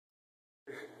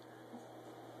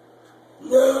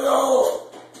Noodle!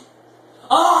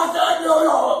 Oh, it's a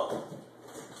noodle!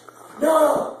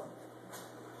 Noodle!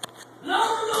 No,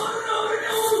 no, no, no,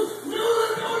 no, no,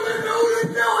 no,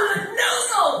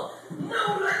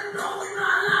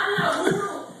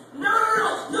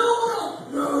 no,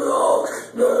 no,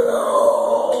 no, no,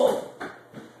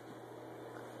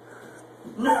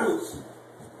 noodles.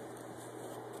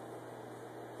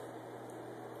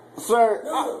 Sir,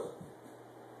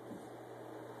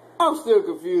 I'm still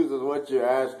confused as what you're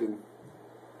asking.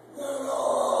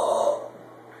 Noodle.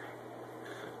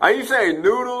 Are you saying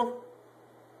noodle?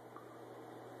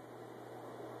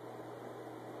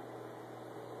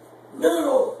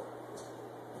 Noodle.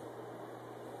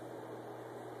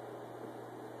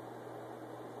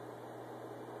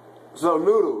 So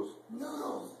noodles.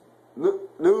 Noodles.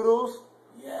 Noodles?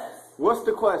 Yes. What's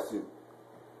the question?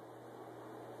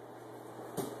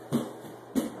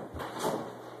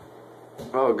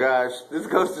 Oh gosh, this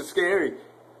ghost is scary.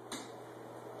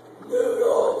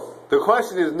 Noodles. The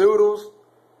question is noodles?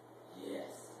 Yes.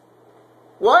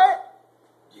 What?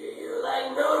 Do you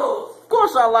like noodles? Of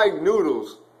course I like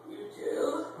noodles. You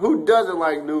do? Who doesn't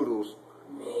like noodles?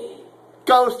 Me.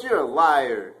 Ghost, you're a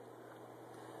liar.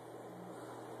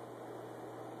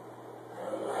 I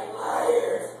don't like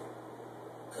liars.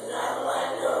 Because I don't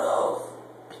like noodles.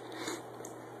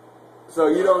 So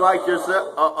you don't like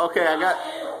yourself? Oh, okay,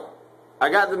 I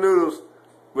got the noodles,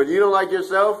 but you don't like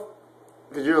yourself?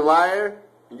 Because you're a liar?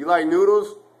 You like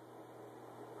noodles?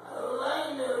 I don't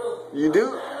like noodles. You do?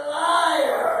 I'm not a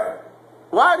liar.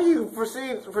 Why do you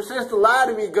persist to lie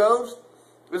to me, Ghost?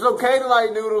 It's okay to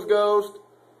like noodles, Ghost.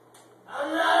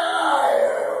 I'm not a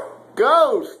liar.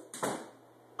 Ghost!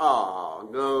 Aw,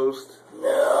 Ghost.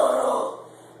 Noodles.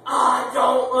 I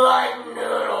don't like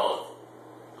noodles.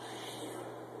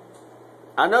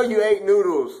 I know you ate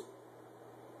noodles.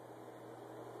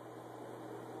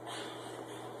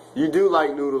 You do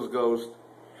like noodles, Ghost.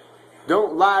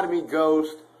 Don't lie to me,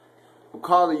 Ghost. I'm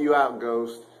calling you out,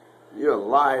 Ghost. You're a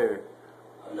liar.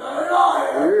 I'm not a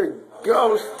liar. You're a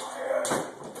ghost.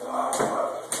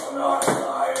 I'm not a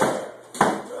liar.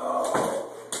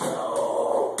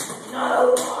 No, not a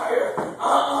liar.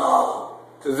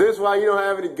 Is this why you don't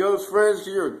have any ghost friends?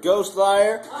 You're a ghost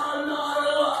liar? I'm not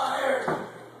a liar.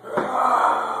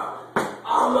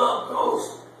 I'm a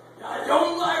ghost. I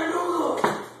don't like noodles.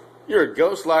 You're a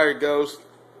ghost liar, Ghost.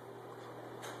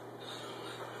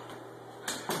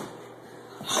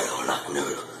 I don't like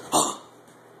noodles.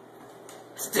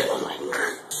 Still don't like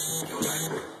noodles. Don't like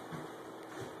noodles.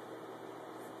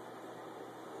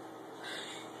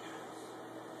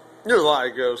 You're a liar,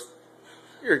 Ghost.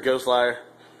 You're a ghost liar.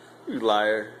 You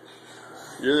liar.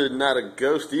 You're not a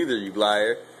ghost either, you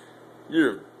liar.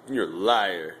 You're a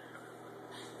liar.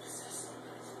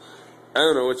 I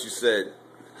don't know what you said.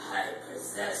 I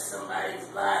possess somebody's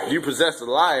body. You possess a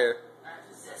liar. I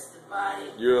possess the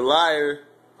body. You're a liar.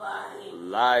 Body.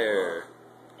 Liar.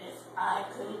 If I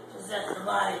couldn't possess the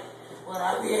body, would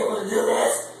I be able to do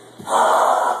this?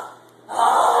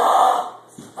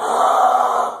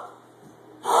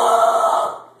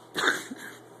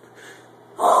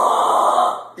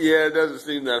 Yeah, it doesn't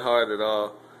seem that hard at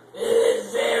all. It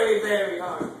is very, very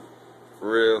hard.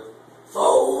 For real.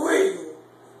 For real.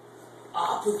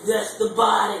 I possess the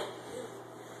body.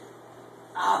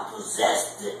 I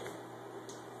possessed it.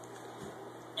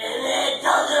 And it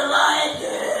doesn't like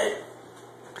it.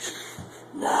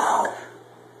 Now,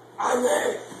 I'm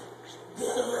ready.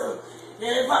 And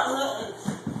if I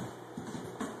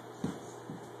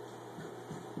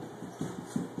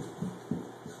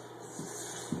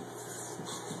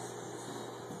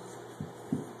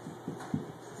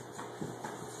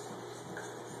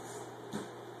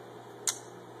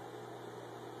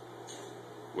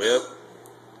Well,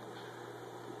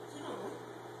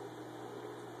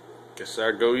 guess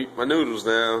I'll go eat my noodles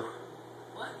now.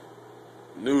 What?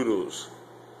 Noodles.